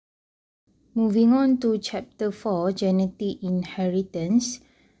Moving on to chapter 4, genetic inheritance.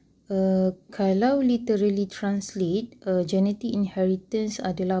 Kalau literally translate, genetic inheritance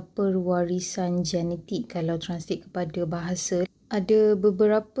adalah perwarisan genetik kalau translate kepada bahasa. Ada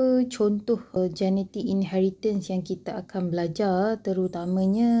beberapa contoh genetic inheritance yang kita akan belajar,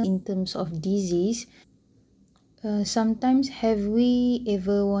 terutamanya in terms of disease. Sometimes have we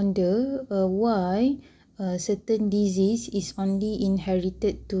ever wonder why certain disease is only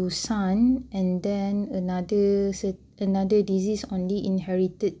inherited to son, and then another disease only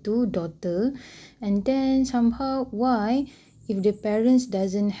inherited to daughter, and then somehow why if the parents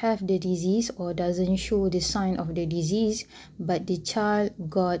doesn't have the disease or doesn't show the sign of the disease but the child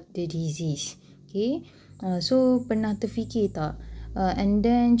got the disease. Okay, so pernah terfikir tak? And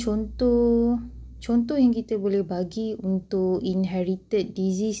then contoh yang kita boleh bagi untuk inherited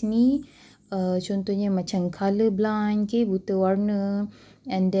disease ni, contohnya macam colour blind, okay, buta warna,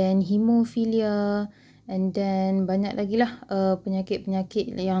 and then hemophilia, and then banyak lagi lah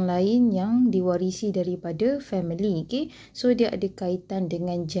penyakit-penyakit yang lain yang diwarisi daripada family, okay. So dia ada kaitan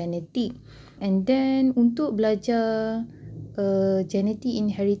dengan genetik. And then untuk belajar genetic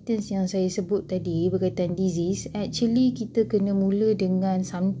inheritance yang saya sebut tadi berkaitan disease, actually kita kena mula dengan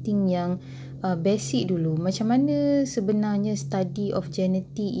something yang basic dulu. Macam mana sebenarnya study of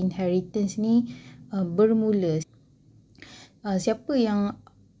genetic inheritance ni bermula? Siapa yang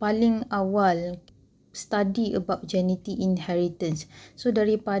paling awal study about genetic inheritance? So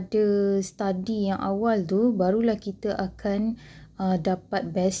daripada study yang awal tu, barulah kita akan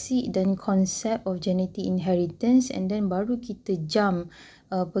dapat basic dan konsep of genetic inheritance, and then baru kita jump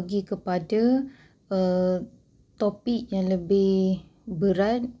pergi kepada topik yang lebih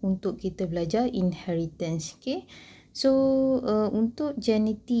berat untuk kita belajar inheritance. Okay, so untuk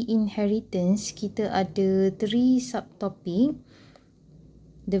genetic inheritance kita ada 3 subtopik.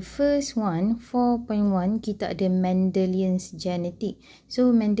 The first one, 4.1, kita ada Mendelian's genetic. So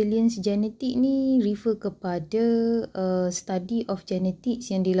Mendelian's genetic ni refer kepada study of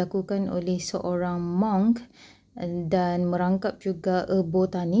genetics yang dilakukan oleh seorang monk dan merangkap juga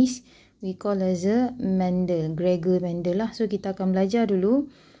botanis. We call as a Gregor Mendel lah. So kita akan belajar dulu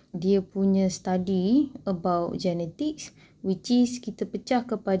dia punya study about genetics, which is kita pecah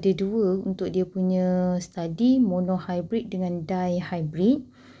kepada 2 untuk dia punya study, monohybrid dengan dihybrid.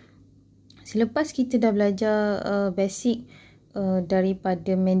 Selepas kita dah belajar basic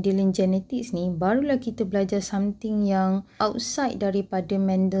daripada Mendelian genetics ni, barulah kita belajar something yang outside daripada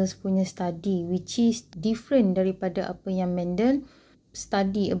Mendel's punya study, which is different daripada apa yang Mendel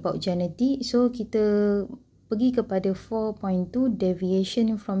study about genetic. So kita pergi kepada 4.2,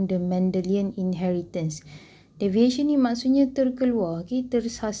 deviation from the Mendelian inheritance. Deviation ni maksudnya terkeluar, okay,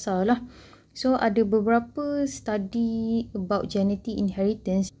 tersasar lah. So ada beberapa study about genetic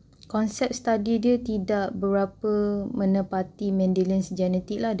inheritance, konsep study dia tidak berapa menepati Mendelian's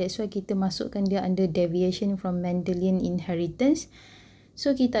genetic lah. That's why kita masukkan dia under deviation from Mendelian inheritance.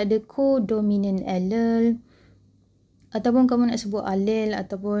 So kita ada co-dominant allele, ataupun kamu nak sebut allele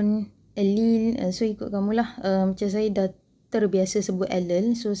ataupun allele, so ikut kamulah. Macam saya dah terbiasa sebut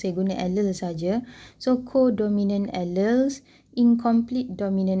allele, so saya guna allele saja. So co-dominant alleles, incomplete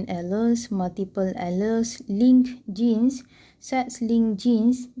dominant alleles, multiple alleles, linked genes, sex-linked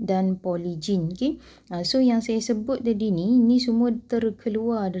genes dan polygene. Okay? So yang saya sebut tadi ni semua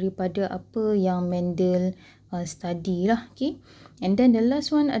terkeluar daripada apa yang Mendel study lah. Okay? And then the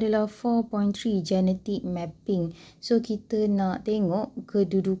last one adalah 4.3, genetic mapping. So kita nak tengok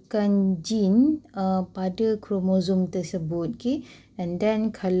kedudukan gene pada kromosom tersebut. Okay? And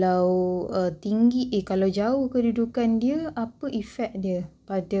then kalau kalau jauh kedudukan dia, apa efek dia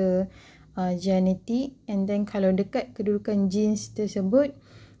pada genetik, and then kalau dekat kedudukan genes tersebut,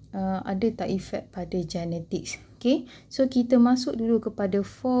 ada tak efek pada genetics. Okay, so kita masuk dulu kepada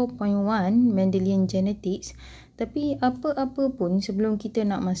 4.1 Mendelian genetics. Tapi apa-apa pun sebelum kita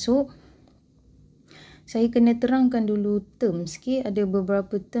nak masuk, saya kena terangkan dulu terms. Okay, ada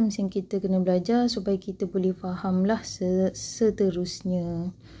beberapa terms yang kita kena belajar supaya kita boleh fahamlah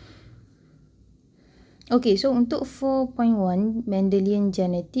seterusnya. Okay, so untuk 4.1 Mendelian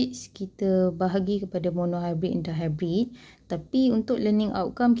genetics, kita bahagi kepada monohybrid dan dihybrid. Tapi untuk learning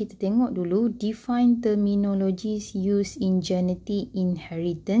outcome, kita tengok dulu define terminologies used in genetic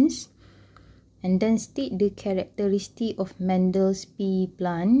inheritance, and then state the characteristic of Mendel's pea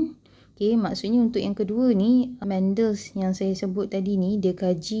plant. Okay, maksudnya untuk yang kedua ni, Mendel's yang saya sebut tadi ni, dia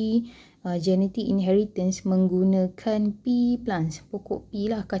kaji genetic inheritance menggunakan pea plants, pokok pea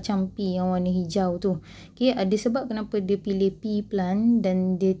lah, kacang pea yang warna hijau tu. Okay, ada sebab kenapa dia pilih pea plant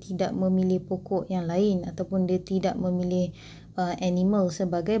dan dia tidak memilih pokok yang lain, ataupun dia tidak memilih animal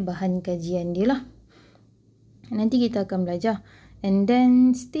sebagai bahan kajian dia lah. Nanti kita akan belajar. And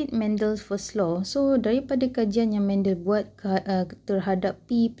then state Mendel's first law. So daripada kajian yang Mendel buat terhadap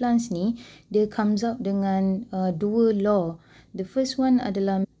pea plants ni, dia comes out dengan 2 law. The first one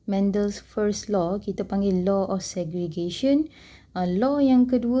adalah Mendel's first law, kita panggil law of segregation. Law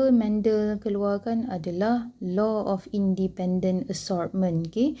yang kedua Mendel keluarkan adalah law of independent assortment.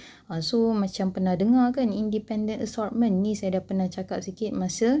 Okay? So macam pernah dengar kan independent assortment ni, saya dah pernah cakap sikit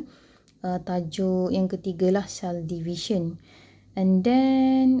masa tajuk yang ketiga lah, cell division. And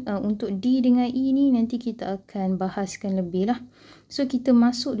then untuk D dengan E ni nanti kita akan bahaskan lebih lah. So kita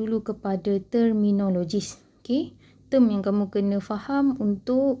masuk dulu kepada terminologies. Okay? Term yang kamu kena faham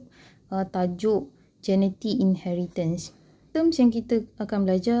untuk tajuk genetic inheritance. Terms yang kita akan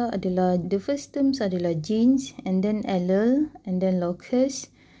belajar adalah, the first terms adalah genes, and then allele, and then locus,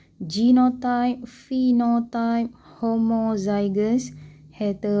 genotype, phenotype, homozygous,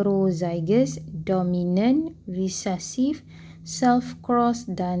 heterozygous, dominant, recessive, self-cross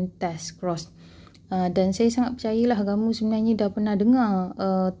dan test-cross. Dan saya sangat percayalah kamu sebenarnya dah pernah dengar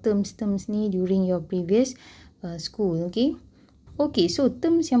terms-terms ni during your previous school. Okay? Okay, so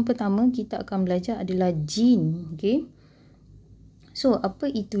terms yang pertama kita akan belajar adalah gene. Okay? So, apa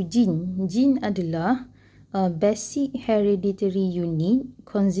itu gene? Gene adalah basic hereditary unit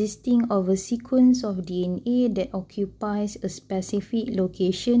consisting of a sequence of DNA that occupies a specific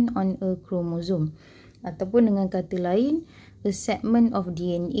location on a chromosome. Ataupun dengan kata lain, a segment of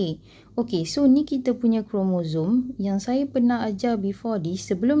DNA. Okay, so ni kita punya kromosom yang saya pernah ajar before this.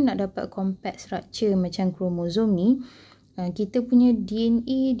 Sebelum nak dapat compact structure macam kromosom ni, kita punya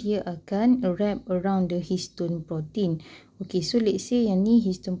DNA dia akan wrap around the histone protein. Okay, so let's say yang ni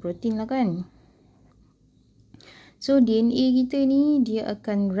histone protein lah kan. So DNA kita ni dia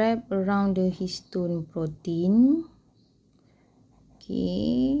akan wrap around the histone protein.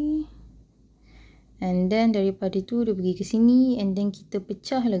 Okay. And then daripada tu dia pergi ke sini, and then kita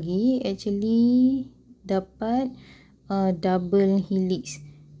pecah lagi, actually dapat double helix.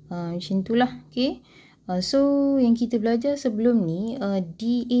 Macam tu lah. Okay. So yang kita belajar sebelum ni,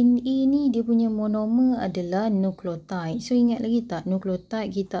 DNA ni dia punya monomer adalah nucleotide. So ingat lagi tak,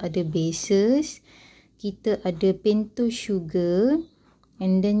 nucleotide kita ada bases, kita ada pentose sugar,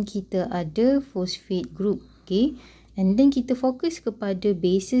 and then kita ada phosphate group. Okay. And then kita fokus kepada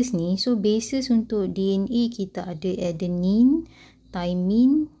bases ni. So bases untuk DNA kita ada adenine,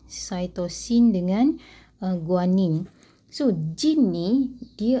 thymine, cytosine dengan guanine. So gene ni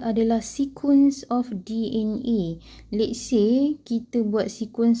dia adalah sequence of DNA. Let's say kita buat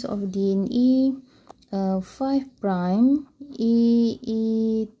sequence of DNA 5 prime A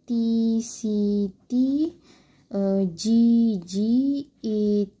T C T G G A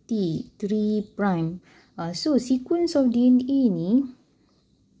T 3 prime. So sequence of DNA ni,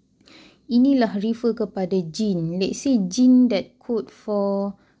 inilah refer kepada gene. Let's say gene that code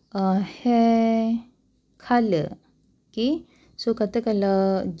for hair color. Okay, so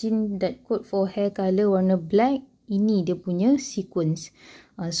katakanlah gene that code for hair color warna black, ini dia punya sequence.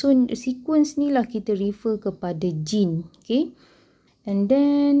 So sequence ni lah kita refer kepada gene. Okay, and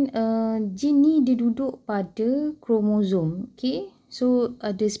then gene ni dia duduk pada kromosom. Okay, so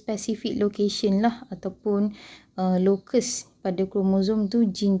ada specific location lah ataupun locus pada kromosom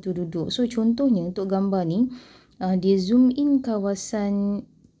tu gene tu duduk. So contohnya untuk gambar ni, dia zoom in kawasan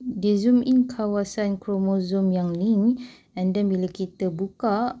kromosom yang ni, and then bila kita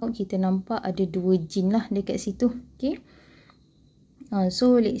buka, kita nampak ada 2 gene lah dekat situ. Okay.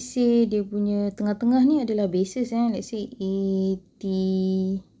 So let's say dia punya tengah-tengah ni adalah bases. Let's say A, T,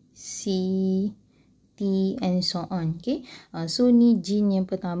 C, T and so on. Okay. So ni gene yang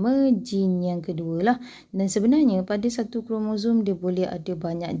pertama, gene yang kedua lah. Dan sebenarnya pada satu kromosom dia boleh ada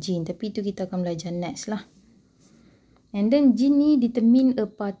banyak gene, tapi itu kita akan belajar next lah. And then gene ni determine a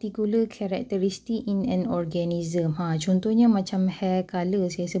particular characteristic in an organism. Contohnya macam hair color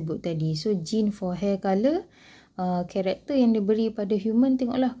saya sebut tadi. So gene for hair color, karakter yang diberi pada human,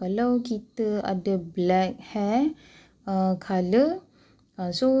 tengoklah kalau kita ada black hair color,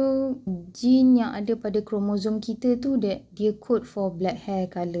 so gene yang ada pada kromosom kita tu dia code for black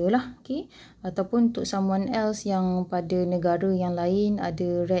hair color lah. Okay. Ataupun untuk someone else yang pada negara yang lain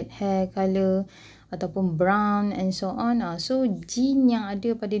ada red hair color ataupun brown and so on. So gene yang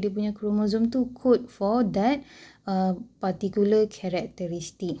ada pada dia punya kromosom tu code for that particular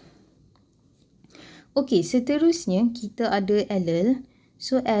characteristic. Okay, seterusnya kita ada allele.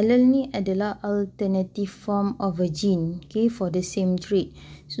 So allele ni adalah alternative form of a gene, okay, for the same trait.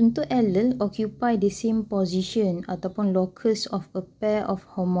 So untuk allele occupy the same position ataupun locus of a pair of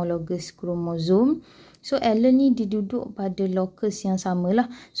homologous chromosome So allele ni dia duduk pada locus yang samalah.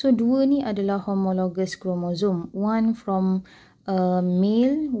 So dua ni adalah homologous chromosome. One from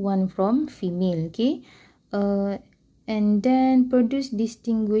male, one from female. Okay. And then produce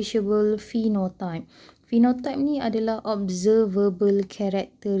distinguishable phenotype. Phenotype ni adalah observable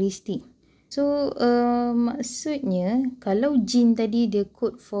characteristic. So maksudnya kalau gene tadi dia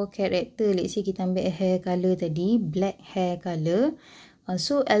code for character, let's say kita ambil hair color tadi, black hair color,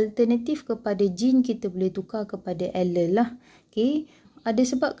 so alternatif kepada gene kita boleh tukar kepada allele lah. Okay.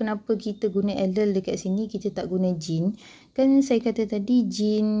 Ada sebab kenapa kita guna allele dekat sini, kita tak guna gene. Kan saya kata tadi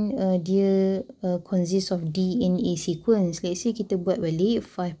gene dia consists of DNA sequence. Let's say kita buat balik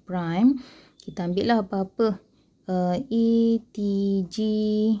 5 prime, kita ambil lah apa-apa A, T, G,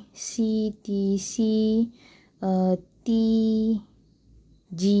 C, T, C, T,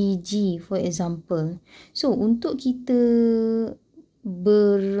 G, G for example. So untuk kita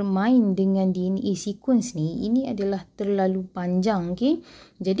bermain dengan DNA sequence ni, ini adalah terlalu panjang. Okay?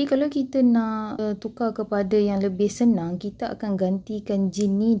 Jadi kalau kita nak tukar kepada yang lebih senang, kita akan gantikan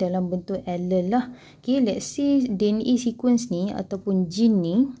gene ni dalam bentuk allele lah. Okay? Let's say DNA sequence ni ataupun gene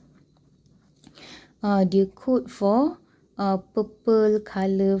ni dia code for purple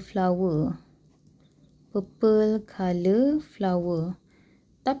color flower. Purple color flower.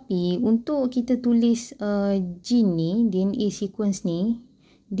 Tapi untuk kita tulis gene ni, DNA sequence ni,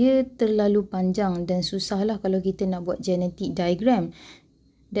 dia terlalu panjang dan susah lah kalau kita nak buat genetic diagram.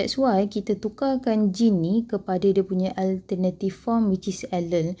 That's why kita tukarkan gene ni kepada dia punya alternative form which is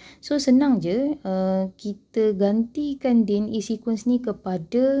allele. So senang je, kita gantikan DNA sequence ni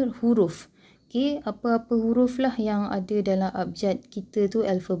kepada huruf. Okay, apa-apa huruf lah yang ada dalam abjad kita tu,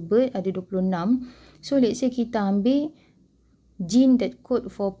 alfabet ada 26. So let's say kita ambil gene that code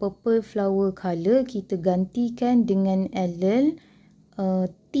for purple flower color, kita gantikan dengan allele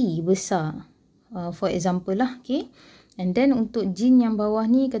T besar. For example lah. Okay. And then untuk gene yang bawah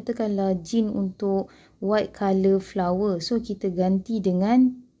ni, katakanlah gene untuk white color flower. So kita ganti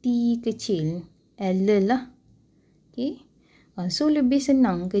dengan T kecil. Allele lah. Okay. So lebih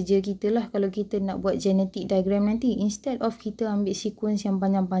senang kerja kita lah kalau kita nak buat genetic diagram nanti. Instead of kita ambil sequence yang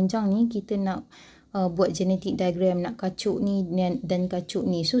panjang-panjang ni, kita nak buat genetic diagram, nak kacuk ni dan kacuk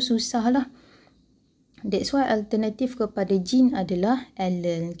ni. So susah lah. That's why alternatif kepada gene adalah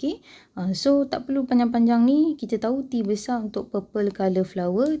allele. Okay? So tak perlu panjang-panjang ni. Kita tahu T besar untuk purple color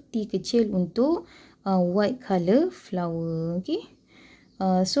flower, T kecil untuk white color flower. Okay?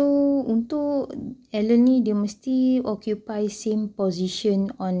 So untuk allele ni dia mesti occupy same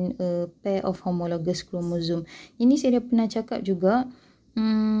position on a pair of homologous chromosome. Ini saya dah pernah cakap juga,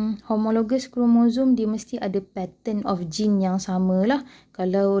 homologous chromosome dia mesti ada pattern of gene yang sama lah.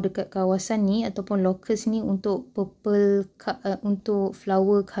 Kalau dekat kawasan ni ataupun locus ni untuk purple untuk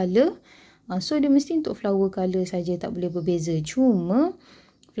flower color, so dia mesti untuk flower color saja, tak boleh berbeza. Cuma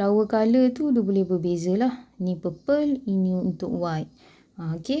flower color tu dia boleh berbeza lah. Ni purple, ini untuk white.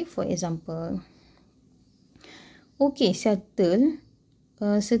 Okay, for example. Okay, settle.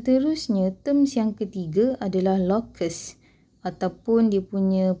 Seterusnya, terms yang ketiga adalah locus. Ataupun dia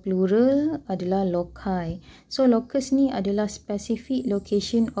punya plural adalah loci. So, locus ni adalah specific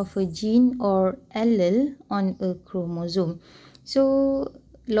location of a gene or allele on a chromosome. So,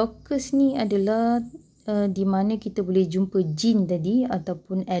 locus ni adalah di mana kita boleh jumpa gene tadi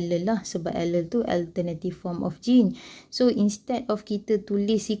ataupun allele lah, sebab allele tu alternative form of gene. So instead of kita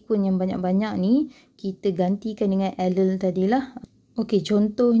tulis sequence yang banyak-banyak ni, kita gantikan dengan allele tadilah. Okey,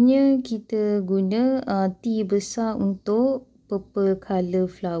 contohnya kita guna T besar untuk purple color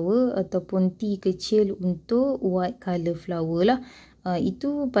flower ataupun T kecil untuk white color flower lah.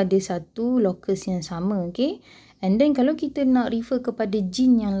 Itu pada satu locus yang sama. Okay. And then kalau kita nak refer kepada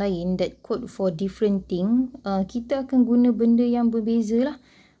gene yang lain that code for different thing, kita akan guna benda yang berbeza lah.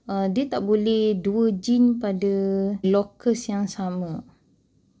 Dia tak boleh dua gene pada locus yang sama.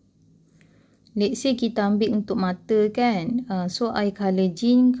 Let's say kita ambil untuk mata kan. So eye color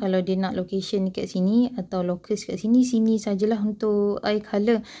gene, kalau dia nak location dekat sini atau locus kat sini, sini sajalah untuk eye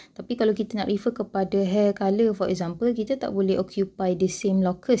color. Tapi kalau kita nak refer kepada hair color for example, kita tak boleh occupy the same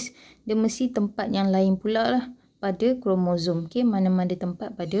locus. Dia mesti tempat yang lain pula lah pada kromosom. Okay, mana-mana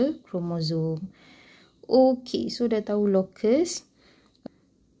tempat pada kromosom. Okay, so dah tahu locus.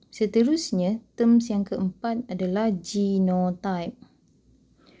 Seterusnya, terms yang keempat adalah genotype.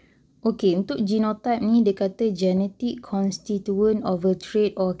 Okey, untuk genotype ni dia kata genetic constituent of a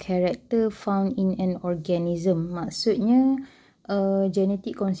trait or character found in an organism. Maksudnya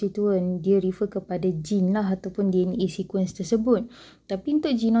genetic constituent dia refer kepada gene lah ataupun DNA sequence tersebut. Tapi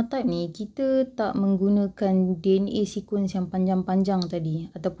untuk genotype ni kita tak menggunakan DNA sequence yang panjang-panjang tadi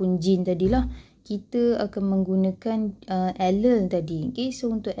ataupun gene tadilah. kita akan menggunakan allele tadi. Okay,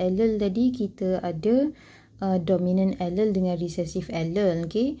 so untuk allele tadi kita ada dominant allele dengan recessive allele.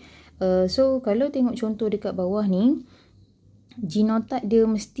 Okay, so kalau tengok contoh dekat bawah ni, genotype dia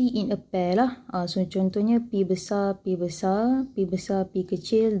mesti in a pair lah. So contohnya P besar, P besar, P besar, P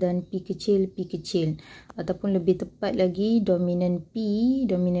kecil dan P kecil, P kecil. Ataupun lebih tepat lagi dominant P,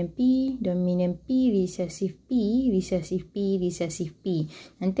 dominant P, dominant P, recessive P, recessive P, recessive P.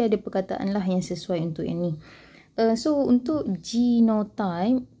 Nanti ada perkataan lah yang sesuai untuk yang ni. So untuk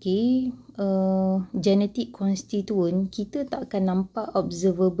genotype, okay, genetic constituent, kita tak akan nampak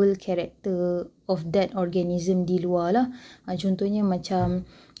observable character of that organism di luar lah. Contohnya macam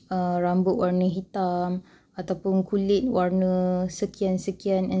rambut warna hitam ataupun kulit warna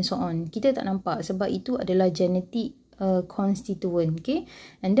sekian-sekian and so on. Kita tak nampak sebab itu adalah genetic constituent. Okay,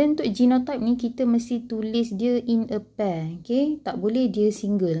 and then untuk genotype ni kita mesti tulis dia in a pair. Okay, tak boleh dia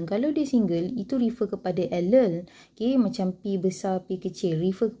single. Kalau dia single itu refer kepada allele. Okay, macam P besar, P kecil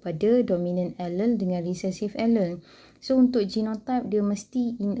refer kepada dominant allele dengan recessive allele. So untuk genotype dia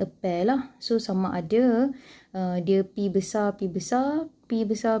mesti in a pair lah. So sama ada dia P besar, P besar, P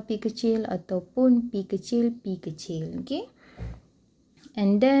besar, P kecil ataupun P kecil, P kecil. Okay,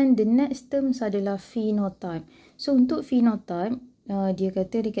 and then the next terms adalah phenotype. So untuk phenotype, dia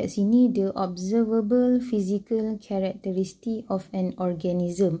kata dekat sini the observable physical characteristic of an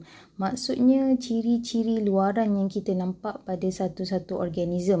organism. Maksudnya ciri-ciri luaran yang kita nampak pada satu-satu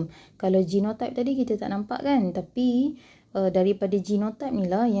organism. Kalau genotype tadi kita tak nampak kan, tapi daripada genotype ni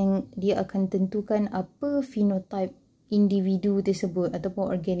lah yang dia akan tentukan apa phenotype individu tersebut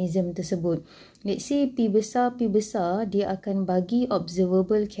ataupun organism tersebut. Let's say P besar, dia akan bagi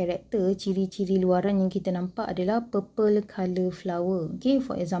observable character, ciri-ciri luaran yang kita nampak adalah purple color flower. Okay,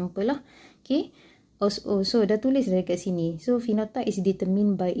 for example lah. Okay, so dah tulis dekat sini. So phenotype is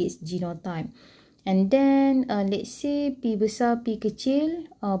determined by its genotype. And then let's say P besar, P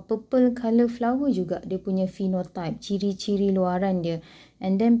kecil, purple color flower juga dia punya phenotype, ciri-ciri luaran dia.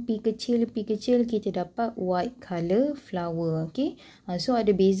 And then P kecil kita dapat white color flower. Okay, so ada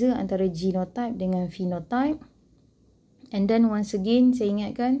beza antara genotype dengan phenotype. And then once again saya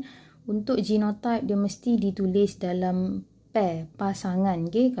ingatkan untuk genotype dia mesti ditulis dalam pair, pasangan.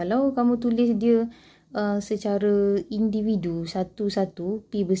 Okay, kalau kamu tulis dia secara individu satu-satu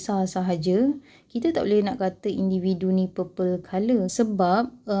P besar sahaja, kita tak boleh nak kata individu ni purple color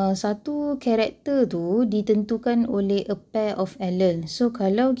sebab satu karakter tu ditentukan oleh a pair of allele. So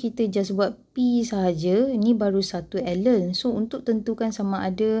kalau kita just buat P sahaja, ni baru satu allele. So untuk tentukan sama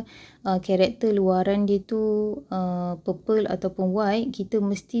ada karakter luaran dia tu purple ataupun white, kita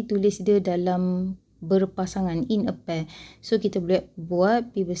mesti tulis dia dalam berpasangan, in a pair. So kita boleh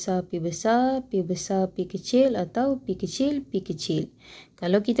buat P besar, P besar, P besar, P kecil atau P kecil, P kecil.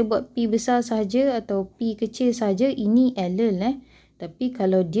 Kalau kita buat P besar saja atau P kecil saja, ini allele Tapi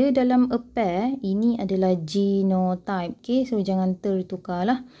kalau dia dalam a pair, ini adalah genotype. Okay, so jangan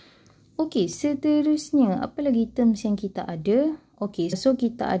tertukarlah. Okay, seterusnya apa lagi terms yang kita ada? Okay, so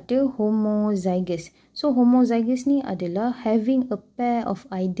kita ada homozygous. So homozygous ni adalah having a pair of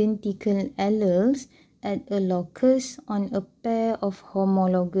identical alleles at a locus on a pair of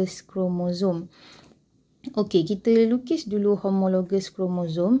homologous chromosome. Okay, kita lukis dulu homologous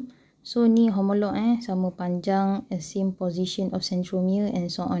chromosome. So ni homolog sama panjang, same position of centromere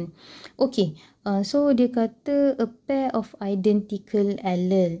and so on. Okay, so dia kata a pair of identical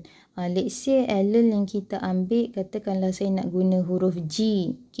allele. Let's say allele yang kita ambil, katakanlah saya nak guna huruf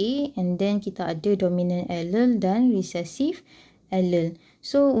G. Okay, and then kita ada dominant allele dan recessive allele.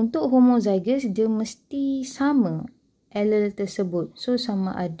 So untuk homozygous dia mesti sama allele tersebut. So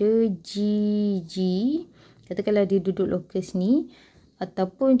sama ada GG, katakanlah dia duduk locus ni,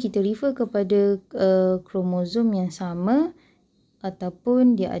 ataupun kita refer kepada kromosom yang sama,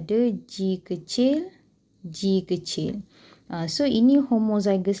 ataupun dia ada G kecil, G kecil. So ini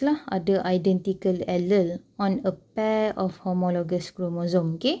homozygous lah, ada identical allele on a pair of homologous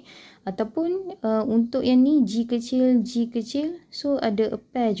chromosome. Okay, ataupun untuk yang ni G kecil, G kecil, so ada a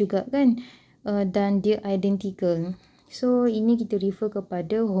pair juga kan, dan dia identical. So ini kita refer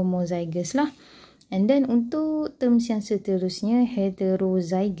kepada homozygous lah. And then untuk terms yang seterusnya,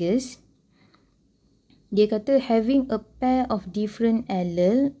 heterozygous, dia kata having a pair of different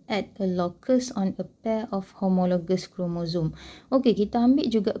allele at a locus on a pair of homologous chromosome. Okey, kita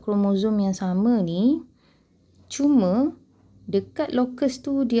ambil juga kromosom yang sama ni, cuma dekat locus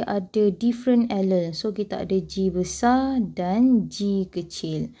tu dia ada different allele. So kita ada G besar dan G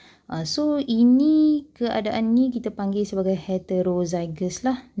kecil. So ini keadaan ni kita panggil sebagai heterozygous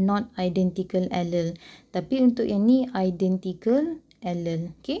lah, not identical allele. Tapi untuk yang ni identical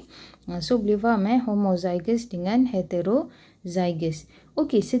allele. Okay. So boleh faham homozygous dengan heterozygous.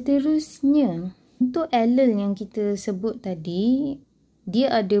 Okay, seterusnya untuk allele yang kita sebut tadi, dia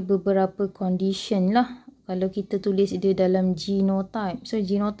ada beberapa condition lah. Kalau kita tulis dia dalam genotype. So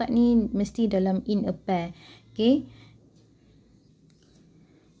genotype ni mesti dalam in a pair. Okay.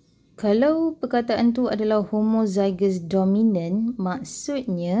 Kalau perkataan tu adalah homozygous dominant,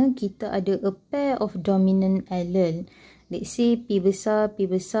 maksudnya kita ada a pair of dominant allele. Let's say P besar, P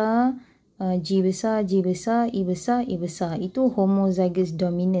besar, G besar, G besar, E besar, E besar. Itu homozygous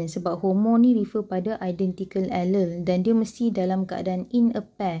dominant sebab homo ni refer pada identical allele dan dia mesti dalam keadaan in a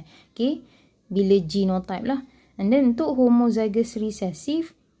pair. Okay, bila genotype lah. And then untuk homozygous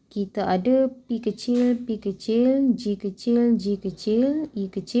recessive, kita ada P kecil, P kecil, G kecil, G kecil, E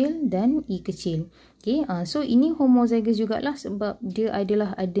kecil dan E kecil. Okay, so ini homozygous jugalah sebab dia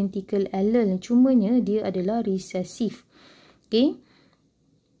adalah identical allele. Cumanya dia adalah recessive. Okay.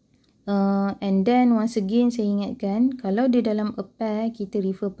 And then once again saya ingatkan, kalau dia dalam a pair, kita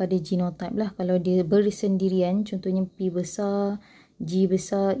refer pada genotype lah. Kalau dia bersendirian, contohnya P besar, G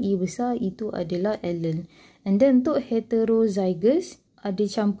besar, E besar, itu adalah allele. And then untuk heterozygous, ada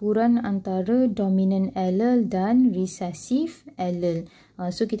campuran antara dominant allele dan recessive allele.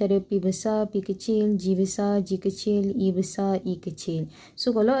 So kita ada P besar, P kecil, G besar, G kecil, E besar, E kecil.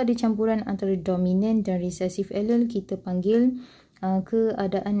 So kalau ada campuran antara dominant dan recessive allele, kita panggil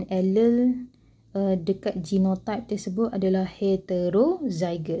keadaan allele dekat genotype tersebut adalah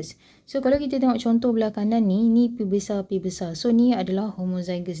heterozygous. So kalau kita tengok contoh belah kanan ni P besar, P besar. So ni adalah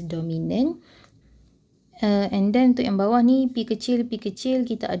homozygous dominant. And then untuk yang bawah ni P kecil,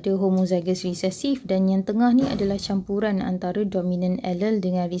 kita ada homozygous recessive dan yang tengah ni adalah campuran antara dominant allele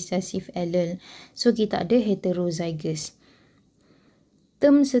dengan recessive allele. So kita ada heterozygous.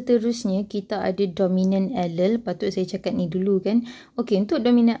 Term seterusnya kita ada dominant allele. Patut saya cakap ni dulu kan. Okay, untuk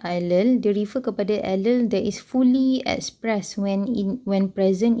dominant allele, dia refer kepada allele that is fully expressed when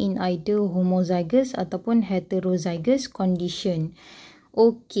present in either homozygous ataupun heterozygous condition.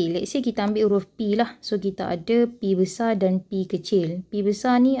 Okay, let's say kita ambil huruf P lah. So kita ada P besar dan P kecil. P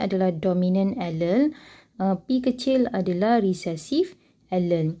besar ni adalah dominant allele. P kecil adalah recessive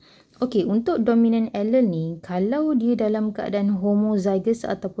allele. Okay, untuk dominant allele ni, kalau dia dalam keadaan homozygous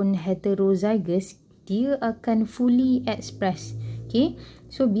ataupun heterozygous, dia akan fully express. Okay,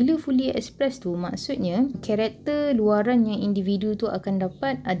 so bila fully express tu, maksudnya karakter luaran yang individu tu akan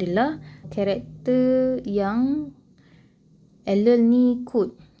dapat adalah karakter yang allele ni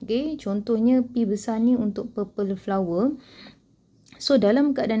kod. Okay, contohnya P besar ni untuk purple flower. So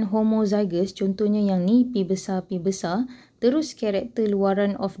dalam keadaan homozygous, contohnya yang ni P besar, terus karakter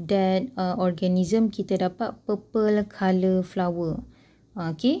luaran of that organism kita dapat purple color flower.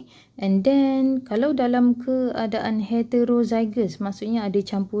 Okay, and then kalau dalam keadaan heterozygous, maksudnya ada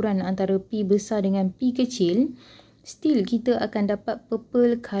campuran antara P besar dengan P kecil, still kita akan dapat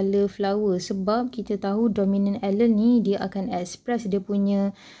purple color flower sebab kita tahu dominant allele ni dia akan express dia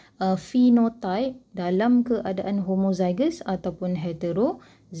punya phenotype dalam keadaan homozygous ataupun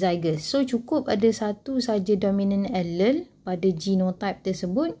heterozygous. So cukup ada satu saja dominant allele pada genotype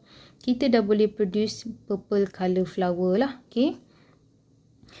tersebut, kita dah boleh produce purple color flower lah. Okay.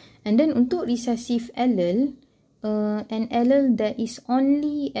 And then untuk recessive allele, an allele that is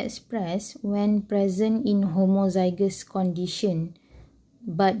only expressed when present in homozygous condition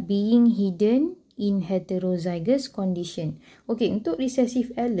but being hidden in heterozygous condition. Okay, untuk recessive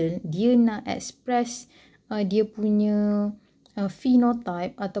allele, dia nak express dia punya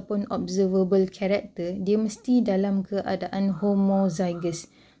phenotype ataupun observable character, dia mesti dalam keadaan homozygous.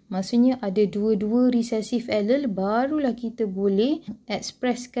 Maksudnya ada dua-dua recessive allele, barulah kita boleh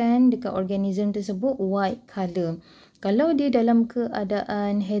expresskan dekat organism tersebut white colour. Kalau dia dalam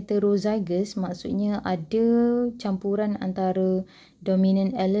keadaan heterozygous, maksudnya ada campuran antara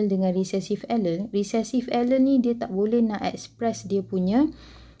dominant allele dengan recessive allele. Recessive allele ni dia tak boleh nak express dia punya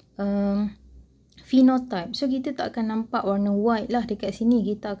phenotype. So kita tak akan nampak warna white lah dekat sini,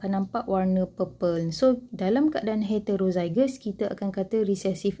 kita akan nampak warna purple. So dalam keadaan heterozygous, kita akan kata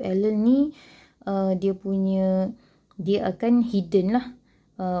recessive allele ni dia akan hidden lah.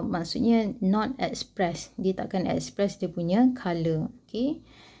 Maksudnya not express, dia tak akan express dia punya colour. Okay,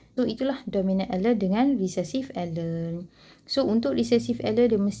 so itulah dominant allele dengan recessive allele. So untuk recessive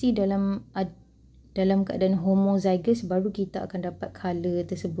allele, dia mesti dalam keadaan homozygous, baru kita akan dapat colour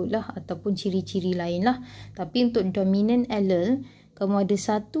tersebut lah ataupun ciri-ciri lain lah. Tapi untuk dominant allele, kamu ada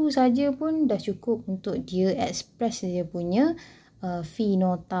satu saja pun dah cukup untuk dia express dia punya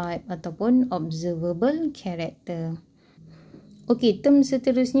phenotype ataupun observable character. Okey, term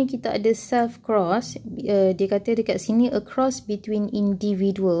seterusnya kita ada self-cross. Dia kata dekat sini a cross between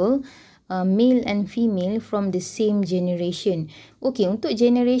individual, male and female from the same generation. Okey, untuk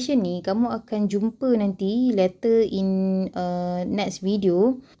generation ni kamu akan jumpa nanti later in next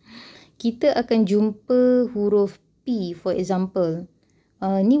video. Kita akan jumpa huruf P for example.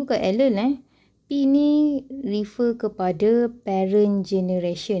 Ni bukan allele P ni refer kepada parent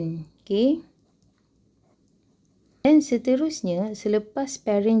generation. Okay. Dan seterusnya, selepas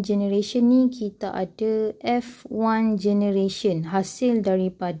parent generation ni kita ada F1 generation, hasil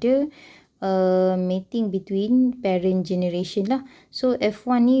daripada mating between parent generation lah. So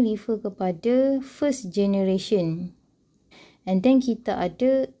F1 ni refer kepada first generation. And then kita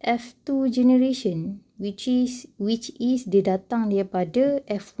ada F2 generation, which is dia datang daripada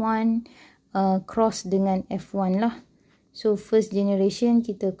F1 cross dengan F1 lah. So first generation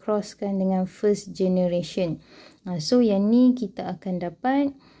kita crosskan dengan first generation. So yang ni kita akan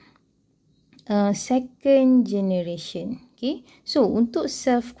dapat second generation. Okay. So untuk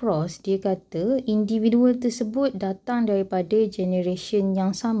self cross dia kata individual tersebut datang daripada generation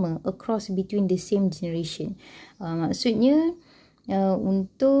yang sama, across between the same generation. Maksudnya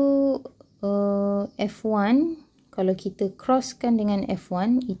untuk F1 kalau kita crosskan dengan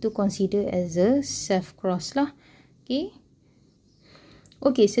F1 itu consider as a self cross lah. Okay.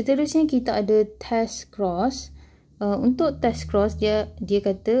 Okay, seterusnya kita ada test cross. Untuk test cross dia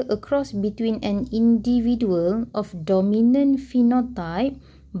kata a cross between an individual of dominant phenotype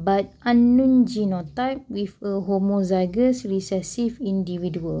but unknown genotype with a homozygous recessive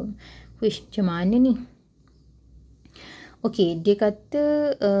individual. Wish, macam mana ni? Okay, dia kata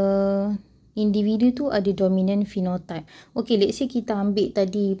individu tu ada dominant phenotype. Okay, let's say kita ambil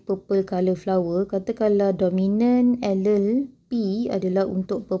tadi purple colour flower. Katakanlah dominant allele P adalah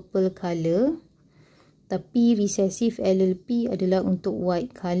untuk purple colour, tapi recessive allele P adalah untuk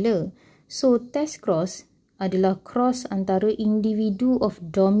white colour. So test cross adalah cross antara individu of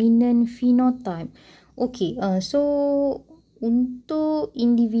dominant phenotype. Okay, so untuk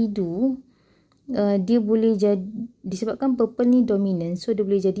individu dia boleh jadi, disebabkan purple ni dominant, so dia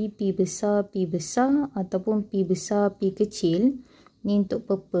boleh jadi P besar ataupun P besar P kecil. Ni untuk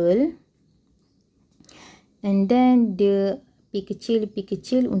purple. And then dia P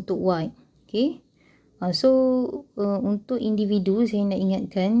kecil untuk white. Okay. So untuk individu saya nak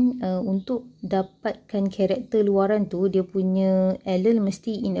ingatkan untuk dapatkan karakter luaran tu dia punya allele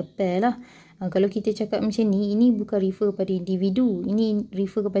mesti in a pair lah. Kalau kita cakap macam ni, ini bukan refer pada individu, ini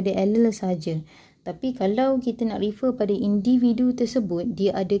refer kepada allele saja. Tapi kalau kita nak refer pada individu tersebut,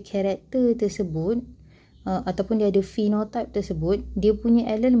 dia ada karakter tersebut ataupun dia ada phenotype tersebut, dia punya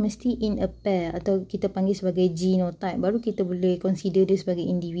allele mesti in a pair atau kita panggil sebagai genotype, baru kita boleh consider dia sebagai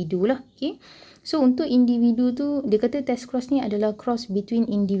individu lah. Okay. So untuk individu tu dia kata test cross ni adalah cross between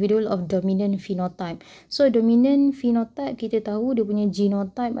individual of dominant phenotype. So dominant phenotype kita tahu dia punya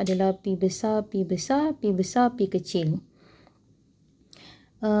genotype adalah P besar P kecil.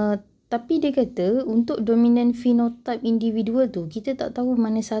 Tapi dia kata untuk dominant phenotype individual tu kita tak tahu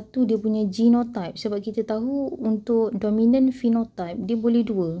mana satu dia punya genotype, sebab kita tahu untuk dominant phenotype dia boleh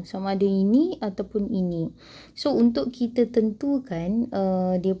dua, sama ada ini ataupun ini. So untuk kita tentukan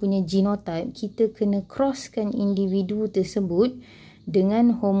dia punya genotype, kita kena crosskan individu tersebut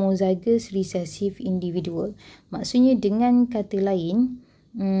dengan homozygous recessive individual. Maksudnya dengan kata lain,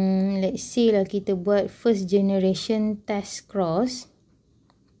 let's say lah kita buat first generation test cross.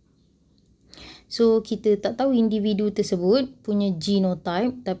 So kita tak tahu individu tersebut punya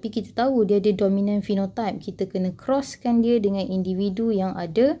genotype, tapi kita tahu dia ada dominant phenotype. Kita kena crosskan dia dengan individu yang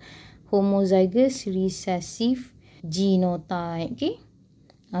ada homozygous recessive genotype. Okay.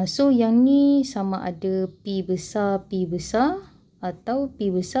 So yang ni sama ada P besar atau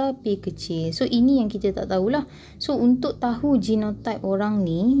P besar P kecil. So ini yang kita tak tahulah. So untuk tahu genotype orang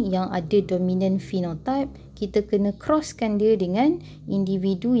ni yang ada dominant phenotype, kita kena crosskan dia dengan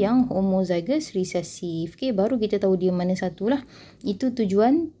individu yang homozygous recessive. Okay, baru kita tahu dia mana satu lah. Itu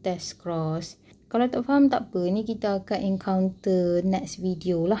tujuan test cross. Kalau tak faham tak apa, ni kita akan encounter next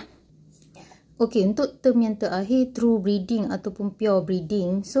video lah. Okay, untuk term yang terakhir, true breeding ataupun pure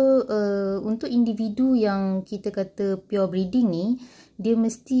breeding. So untuk individu yang kita kata pure breeding ni, dia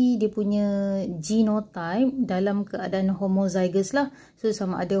mesti dia punya genotype dalam keadaan homozygous lah. So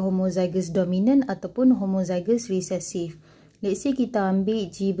sama ada homozygous dominant ataupun homozygous recessive. Let's say kita ambil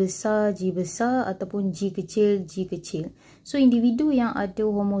G besar ataupun G kecil. So individu yang ada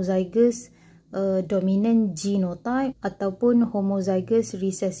homozygous dominant genotype ataupun homozygous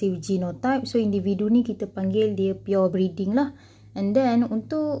recessive genotype, so individu ni kita panggil dia pure breeding lah. And then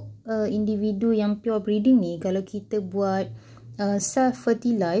untuk individu yang pure breeding ni, kalau kita buat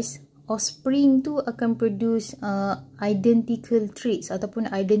self-fertilize, offspring tu akan produce identical traits ataupun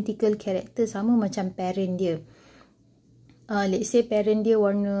identical character sama macam parent dia. Let's say parent dia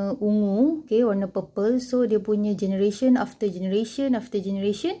warna ungu, okay, warna purple, so dia punya generation after generation after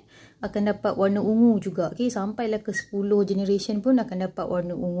generation akan dapat warna ungu juga, okay, sampailah ke 10 generation pun akan dapat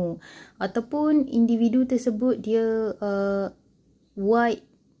warna ungu. Ataupun individu tersebut dia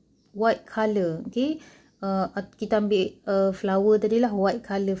white color, okay, kita ambil flower tadilah, white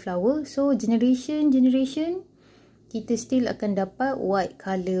color flower, so generation kita still akan dapat white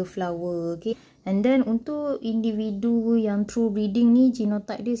color flower, okay. And then untuk individu yang true breeding ni,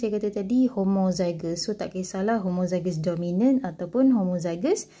 genotype dia saya kata tadi homozygous, so tak kisahlah homozygous dominant ataupun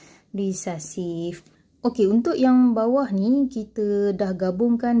homozygous recessive. Okay, untuk yang bawah ni kita dah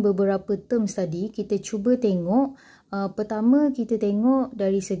gabungkan beberapa terms tadi. Kita cuba tengok. Pertama kita tengok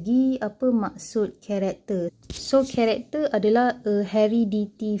dari segi apa maksud karakter. So karakter adalah a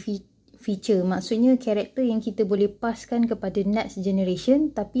heredity feature. Maksudnya karakter yang kita boleh paskan kepada next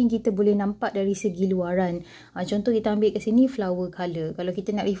generation tapi yang kita boleh nampak dari segi luaran. Contoh kita ambil kat sini flower colour. Kalau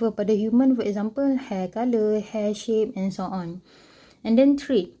kita nak refer pada human, for example, hair colour, hair shape and so on. And then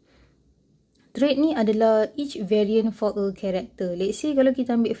trait. Trait ni adalah each variant for a character. Let's say kalau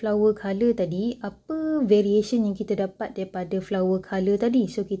kita ambil flower colour tadi, apa variation yang kita dapat daripada flower colour tadi?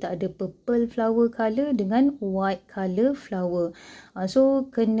 So kita ada purple flower colour dengan white colour flower.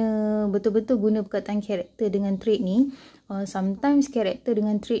 So kena betul-betul guna perkataan character dengan trait ni. Sometimes character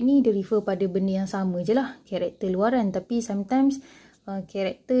dengan trait ni dia refer pada benda yang sama je lah, character luaran. Tapi sometimes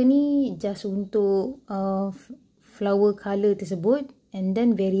character ni just untuk flower colour tersebut. And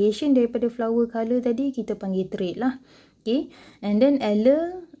then variation daripada flower colour tadi kita panggil trait lah. Okay. And then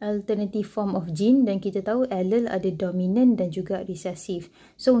allele, alternative form of gene. Dan kita tahu allele ada dominant dan juga recessive.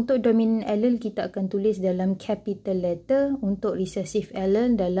 So untuk dominant allele kita akan tulis dalam capital letter. Untuk recessive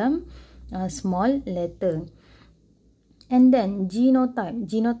allele dalam small letter. And then genotype.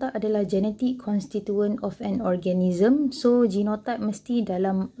 Genotype adalah genetic constituent of an organism. So genotype mesti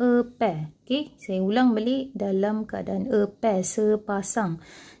dalam a pair. Okay, saya ulang balik, dalam keadaan a pair, sepasang.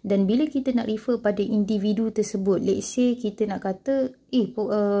 Dan bila kita nak refer pada individu tersebut, let's say kita nak kata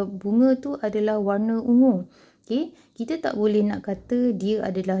bunga tu adalah warna ungu. Okay, kita tak boleh nak kata dia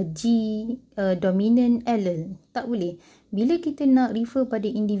adalah dominant allele. Tak boleh. Bila kita nak refer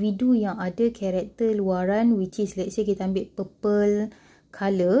pada individu yang ada karakter luaran, which is let's say kita ambil purple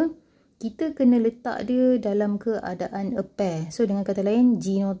colour, kita kena letak dia dalam keadaan a pair. So dengan kata lain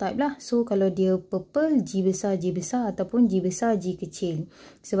genotype lah. So kalau dia purple, G besar ataupun G besar G kecil.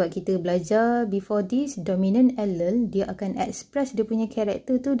 Sebab kita belajar before this, dominant allele dia akan express dia punya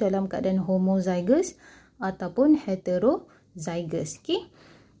karakter tu dalam keadaan homozygous ataupun heterozygous. Okay.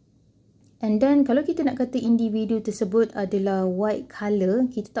 And then kalau kita nak kata individu tersebut adalah white colour,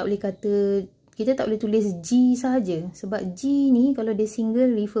 kita tak boleh tulis G sahaja. Sebab G ni kalau dia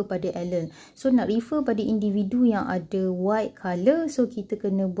single refer pada allele. So nak refer pada individu yang ada white colour, so kita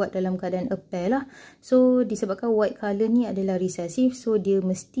kena buat dalam keadaan a pair lah. So disebabkan white colour ni adalah recessive, so dia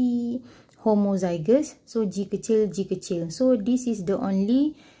mesti homozygous. So G kecil. So this is the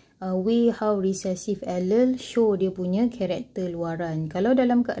only way how recessive allele show dia punya karakter luaran. Kalau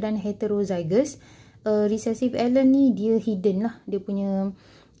dalam keadaan heterozygous, recessive allele ni dia hidden lah. Dia punya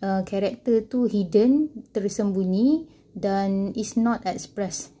karakter tu hidden, tersembunyi dan is not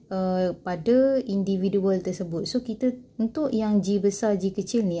expressed pada individual tersebut. So kita untuk yang G besar G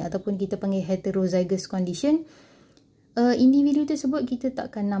kecil ni ataupun kita panggil heterozygous condition, individu tersebut kita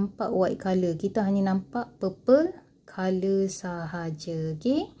takkan nampak white colour. Kita hanya nampak purple colour sahaja.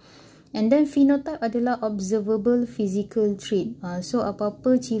 Okay. And then phenotype adalah observable physical trait. So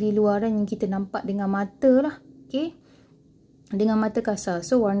apa-apa ciri luaran yang kita nampak dengan mata lah. Okay. Dengan mata kasar.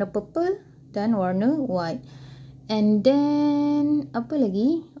 So warna purple dan warna white. And then apa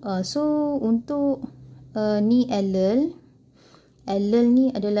lagi? So untuk ni allele. Allele ni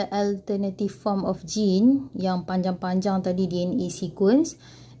adalah alternative form of gene yang panjang-panjang tadi, DNA sequence.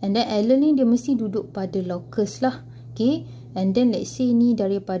 And then allele ni dia mesti duduk pada locus lah. Okay. And then let's say ni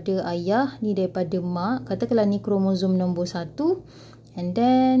daripada ayah, ni daripada mak. Katakanlah ni kromosom nombor 1. And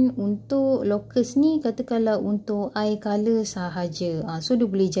then untuk locus ni katakanlah untuk eye colour sahaja. So dia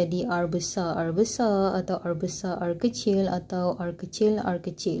boleh jadi R besar atau R besar R kecil atau R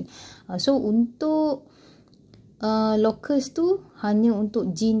kecil. So untuk locus tu hanya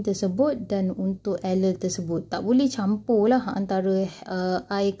untuk gene tersebut dan untuk allele tersebut. Tak boleh campur lah antara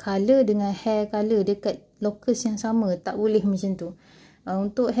eye colour dengan hair colour dekat locus yang sama. Tak boleh macam tu.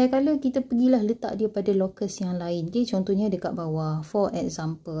 Untuk hair colour kita pergilah letak dia pada locus yang lain. Okay? Contohnya dekat bawah. For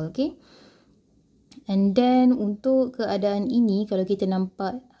example. Okay? And then untuk keadaan ini, kalau kita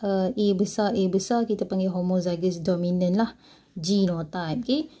nampak A besar, kita panggil homozygous dominant lah, genotype.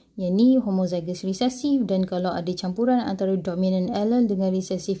 Okay? Yang ni homozygous recessive, dan kalau ada campuran antara dominant allele dengan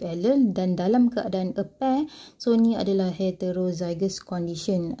recessive allele dan dalam keadaan a pair, so ni adalah heterozygous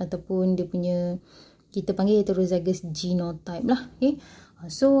condition ataupun dia punya, kita panggil heterozygous genotype lah. Okay?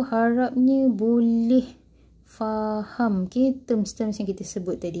 So harapnya boleh faham terms-terms yang kita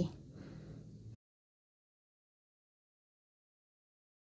sebut tadi.